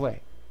come into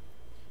play.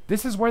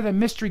 This is where the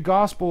mystery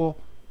gospel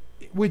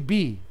would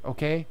be,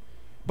 okay?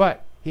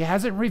 But he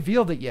hasn't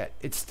revealed it yet.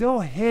 It's still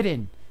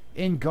hidden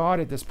in God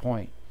at this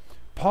point.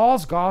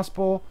 Paul's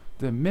gospel,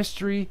 the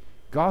mystery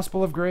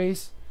gospel of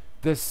grace,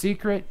 the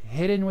secret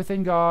hidden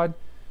within God,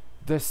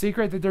 the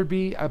secret that there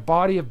be a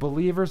body of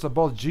believers of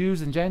both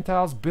Jews and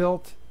Gentiles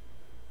built,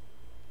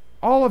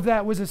 all of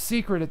that was a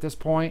secret at this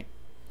point.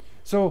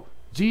 So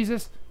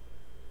Jesus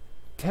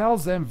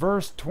tells them,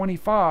 verse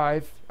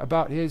 25,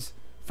 about his,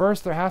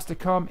 first there has to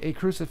come a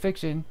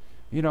crucifixion.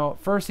 You know,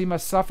 first he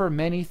must suffer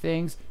many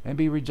things and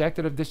be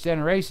rejected of this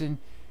generation.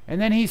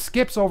 And then he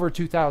skips over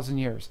 2,000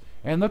 years.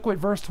 And look what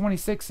verse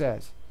 26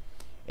 says.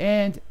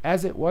 And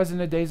as it was in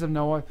the days of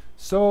Noah,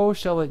 so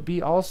shall it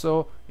be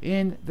also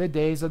in the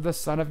days of the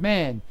Son of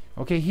Man.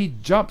 Okay, he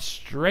jumps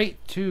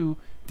straight to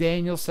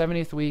Daniel's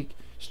 70th week,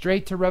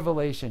 straight to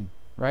Revelation,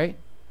 right?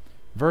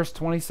 Verse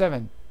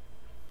 27.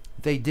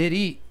 They did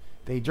eat,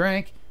 they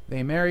drank,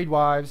 they married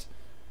wives,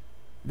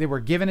 they were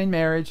given in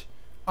marriage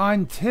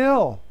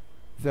until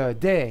the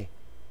day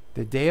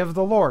of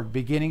the Lord,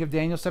 beginning of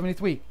Daniel's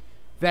 70th week,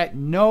 that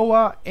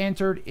Noah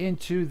entered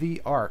into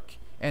the ark,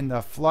 and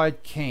the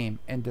flood came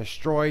and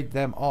destroyed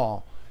them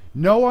all.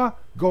 Noah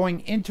going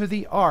into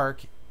the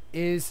ark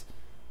is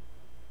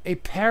a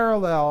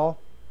parallel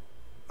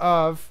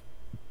of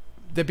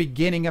the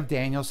beginning of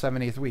Daniel's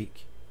 70th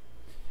week.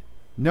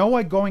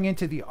 Noah going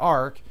into the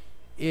ark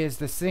is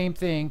the same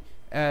thing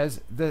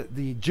as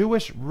the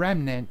Jewish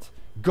remnant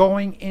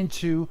going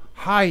into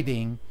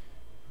hiding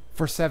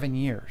for 7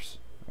 years.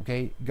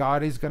 Okay,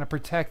 God is going to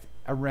protect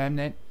a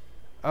remnant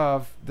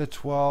of the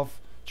 12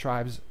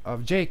 tribes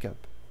of Jacob,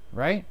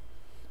 right?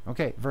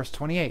 Okay, verse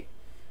 28.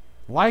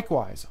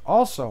 Likewise,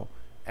 also,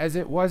 as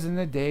it was in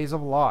the days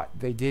of Lot,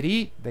 they did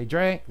eat, they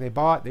drank, they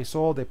bought, they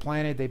sold, they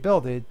planted, they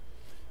builded.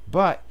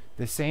 But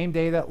the same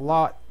day that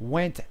Lot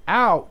went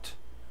out,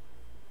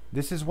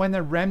 this is when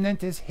the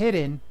remnant is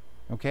hidden,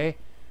 okay,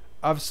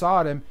 of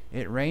Sodom,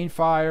 it rained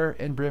fire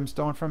and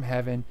brimstone from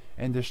heaven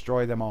and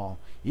destroyed them all.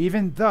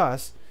 Even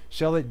thus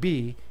shall it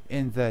be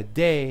in the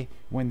day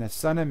when the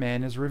Son of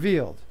Man is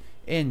revealed.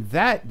 In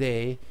that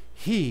day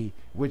he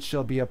which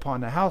shall be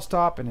upon the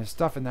housetop and his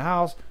stuff in the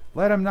house,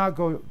 let him not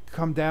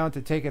come down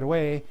to take it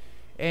away,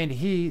 and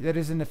he that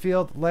is in the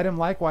field, let him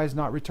likewise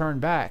not return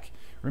back.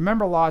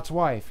 Remember Lot's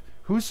wife.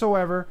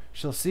 Whosoever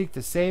shall seek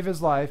to save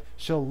his life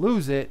shall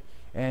lose it,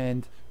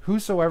 and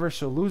whosoever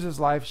shall lose his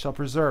life shall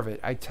preserve it.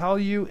 I tell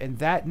you, in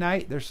that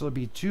night there shall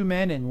be 2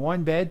 men in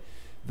one bed.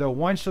 The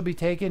one shall be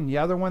taken, the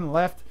other one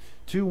left.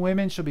 2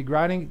 women shall be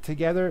grinding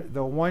together.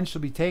 The one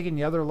shall be taken,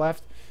 the other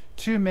left.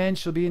 2 men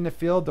shall be in the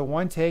field, the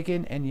one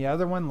taken and the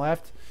other one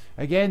left.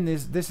 Again,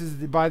 this is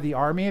by the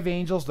army of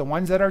angels. The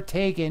ones that are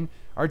taken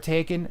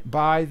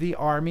by the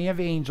army of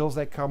angels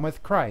that come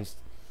with Christ.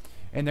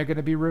 And they're going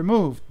to be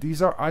removed.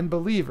 These are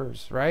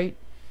unbelievers, right?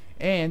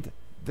 And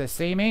the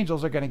same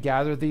angels are going to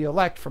gather the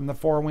elect from the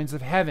 4 winds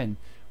of heaven.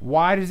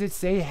 Why does it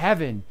say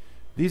heaven?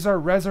 These are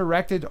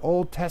resurrected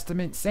Old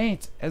Testament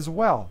saints as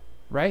well,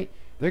 right?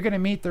 They're going to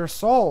meet their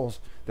souls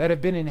that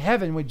have been in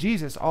heaven with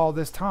Jesus all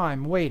this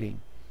time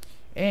waiting.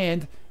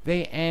 And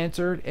they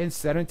answered and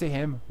said unto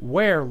him,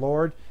 Where,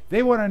 Lord?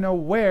 They want to know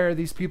where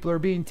these people are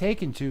being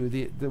taken to.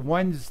 The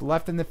ones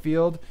left in the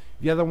field,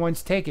 the other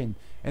ones taken.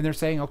 And they're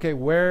saying, okay,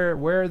 where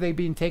are they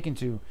being taken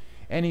to?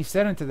 And he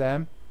said unto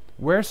them,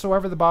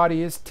 Wheresoever the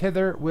body is,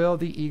 thither will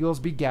the eagles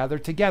be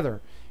gathered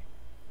together.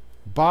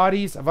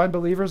 Bodies of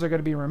unbelievers are going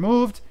to be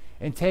removed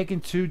and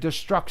taken to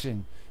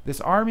destruction.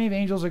 This army of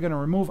angels are going to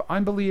remove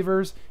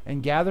unbelievers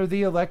and gather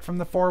the elect from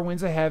the 4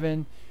 winds of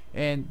heaven,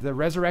 and the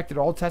resurrected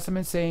Old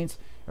Testament saints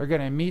are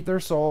going to meet their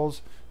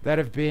souls that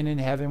have been in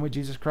heaven with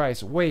Jesus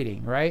Christ,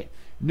 waiting, right?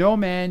 No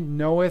man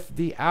knoweth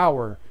the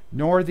hour,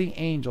 nor the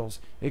angels.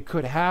 It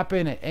could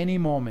happen at any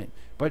moment.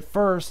 But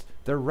first,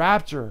 the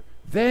rapture,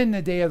 then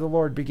the day of the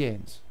Lord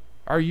begins.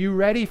 Are you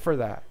ready for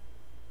that?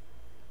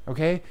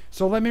 Okay,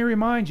 so let me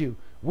remind you,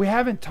 we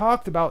haven't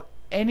talked about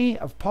any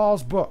of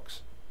Paul's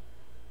books,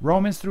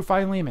 Romans through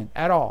Philemon,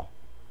 at all.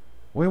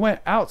 We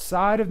went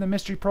outside of the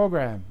mystery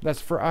program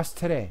that's for us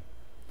today.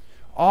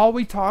 All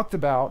we talked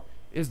about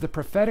is the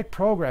prophetic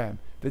program,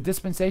 the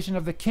dispensation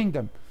of the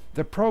kingdom,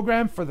 the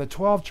program for the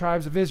 12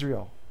 tribes of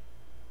Israel.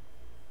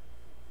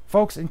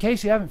 Folks, in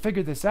case you haven't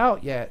figured this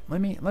out yet, let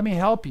me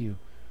help you.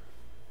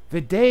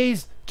 The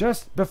days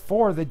just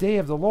before the day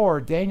of the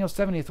Lord, Daniel's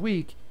 70th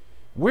week,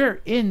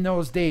 we're in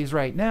those days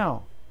right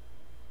now.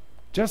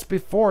 Just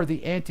before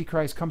the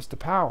Antichrist comes to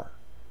power.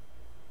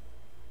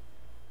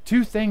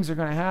 2 things are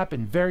going to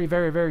happen very,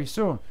 very, very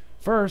soon.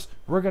 First,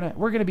 we're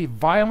gonna be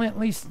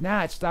violently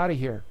snatched out of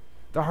here.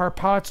 The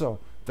harpazo,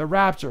 the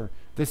rapture,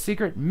 the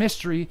secret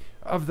mystery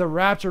of the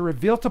rapture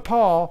revealed to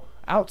Paul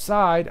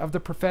outside of the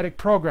prophetic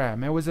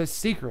program. It was a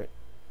secret.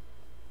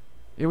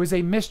 It was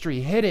a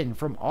mystery hidden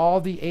from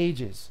all the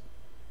ages,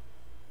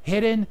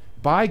 hidden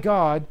by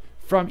God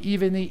from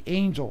even the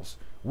angels,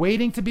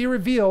 waiting to be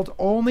revealed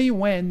only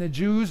when the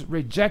Jews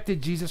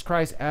rejected Jesus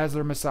Christ as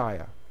their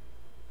Messiah.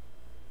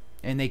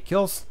 And they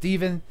kill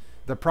Stephen,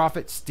 the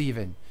prophet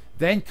Stephen.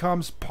 Then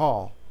comes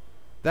Paul.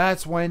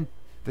 That's when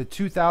the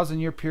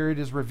 2,000-year period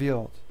is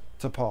revealed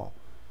to Paul.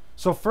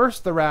 So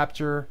first the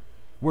rapture,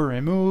 we're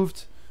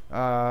removed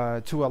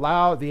to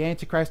allow the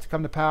Antichrist to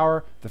come to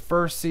power, the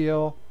first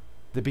seal,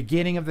 the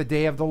beginning of the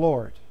day of the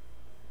Lord.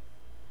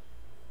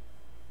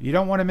 You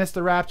don't want to miss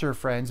the rapture,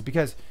 friends,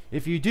 because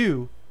if you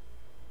do,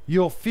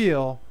 you'll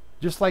feel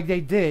just like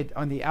they did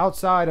on the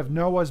outside of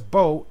Noah's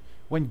boat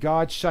when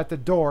God shut the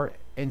door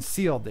and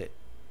sealed it.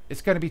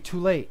 It's going to be too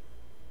late.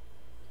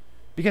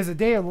 Because the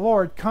day of the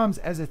Lord comes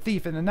as a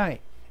thief in the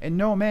night, and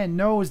no man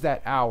knows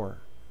that hour.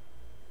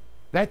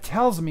 That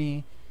tells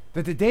me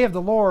that the day of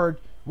the Lord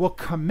will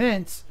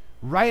commence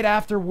right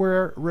after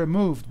we're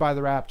removed by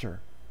the rapture.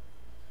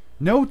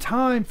 No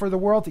time for the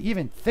world to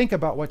even think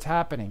about what's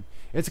happening.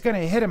 It's going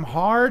to hit him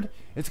hard.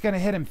 It's going to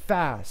hit him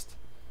fast.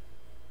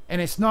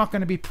 And it's not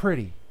going to be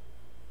pretty.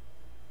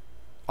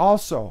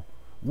 Also,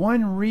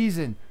 one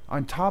reason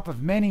on top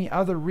of many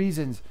other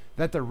reasons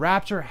that the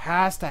rapture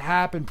has to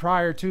happen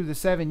prior to the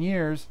 7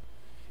 years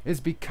is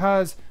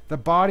because the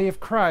body of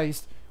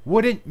Christ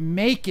wouldn't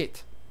make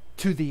it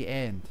to the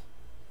end.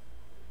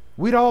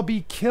 We'd all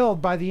be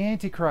killed by the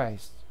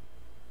Antichrist.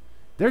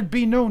 There'd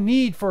be no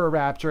need for a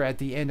rapture at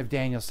the end of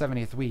Daniel's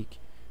 70th week.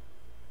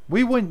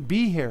 We wouldn't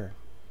be here.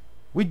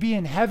 We'd be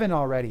in heaven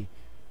already.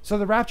 So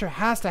the rapture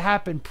has to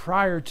happen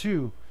prior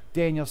to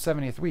Daniel's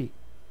 70th week.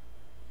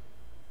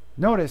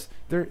 Notice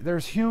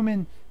there's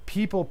human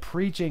people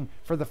preaching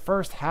for the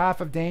first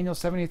half of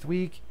Daniel's 70th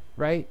week,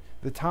 right?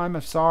 The time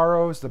of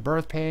sorrows, the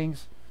birth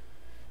pangs.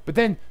 But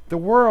then the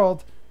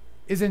world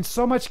is in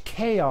so much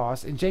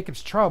chaos in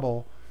Jacob's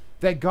trouble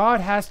that God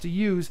has to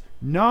use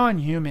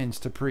non-humans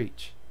to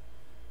preach,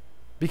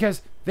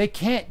 because they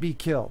can't be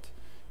killed.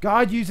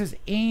 God uses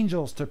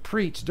angels to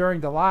preach during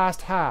the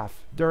last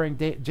half, during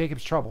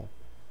Jacob's trouble.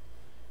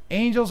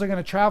 Angels are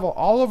going to travel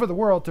all over the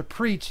world to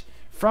preach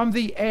from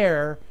the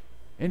air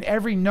in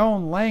every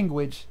known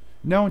language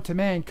known to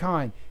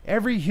mankind.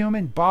 Every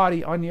human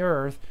body on the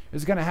earth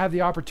is going to have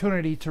the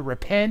opportunity to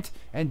repent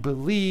and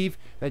believe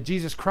that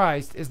Jesus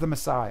Christ is the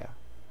Messiah.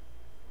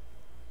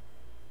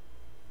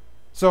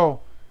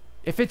 So,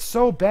 if it's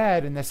so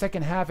bad in the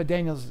second half of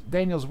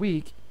Daniel's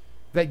week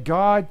that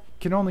God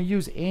can only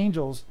use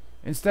angels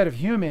instead of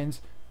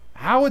humans,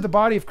 how would the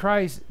body of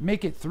Christ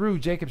make it through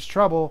Jacob's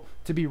trouble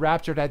to be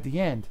raptured at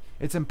the end?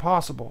 It's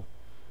impossible.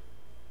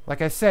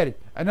 Like I said,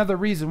 another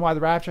reason why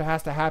the rapture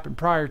has to happen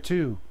prior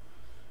to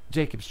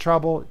Jacob's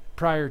trouble,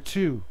 prior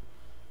to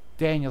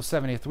Daniel's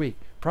 70th week,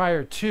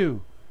 prior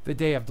to the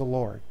day of the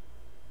Lord.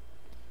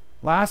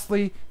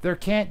 Lastly, there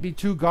can't be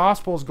two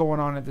gospels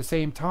going on at the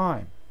same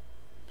time.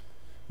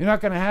 You're not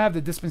going to have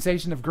the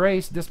dispensation of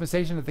grace,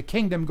 dispensation of the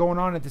kingdom going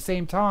on at the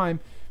same time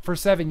for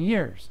 7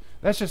 years.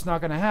 That's just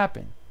not going to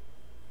happen.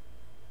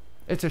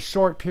 It's a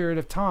short period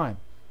of time.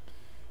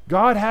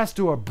 God has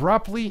to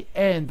abruptly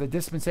end the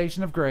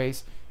dispensation of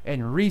grace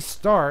and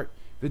restart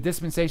the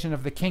dispensation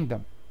of the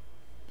kingdom.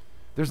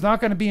 There's not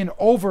going to be an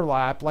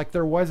overlap like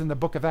there was in the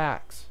book of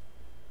Acts.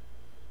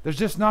 There's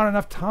just not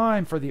enough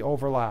time for the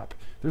overlap.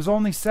 There's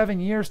only 7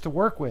 years to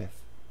work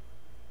with.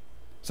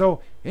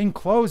 So, in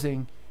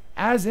closing,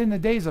 as in the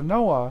days of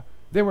Noah,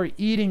 they were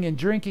eating and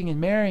drinking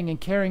and marrying and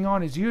carrying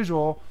on as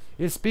usual,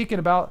 is speaking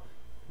about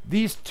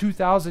these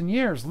 2,000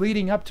 years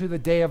leading up to the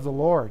day of the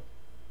Lord.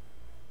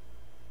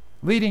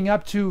 Leading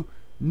up to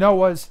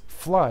Noah's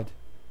flood,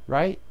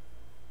 right?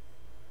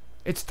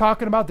 It's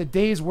talking about the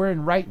days we're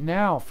in right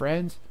now,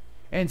 friends.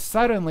 And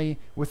suddenly,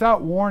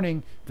 without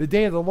warning, the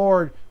day of the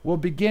Lord will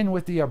begin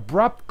with the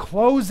abrupt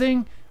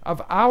closing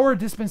of our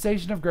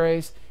dispensation of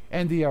grace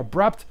and the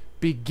abrupt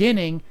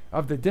beginning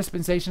of the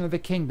dispensation of the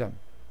kingdom.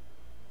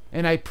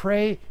 And I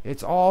pray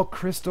it's all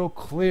crystal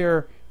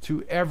clear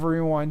to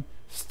everyone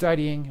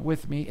studying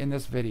with me in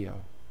this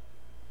video.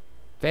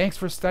 Thanks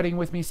for studying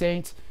with me,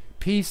 saints.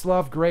 Peace,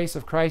 love, grace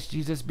of Christ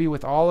Jesus be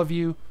with all of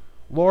you.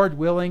 Lord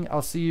willing,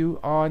 I'll see you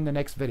on the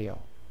next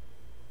video.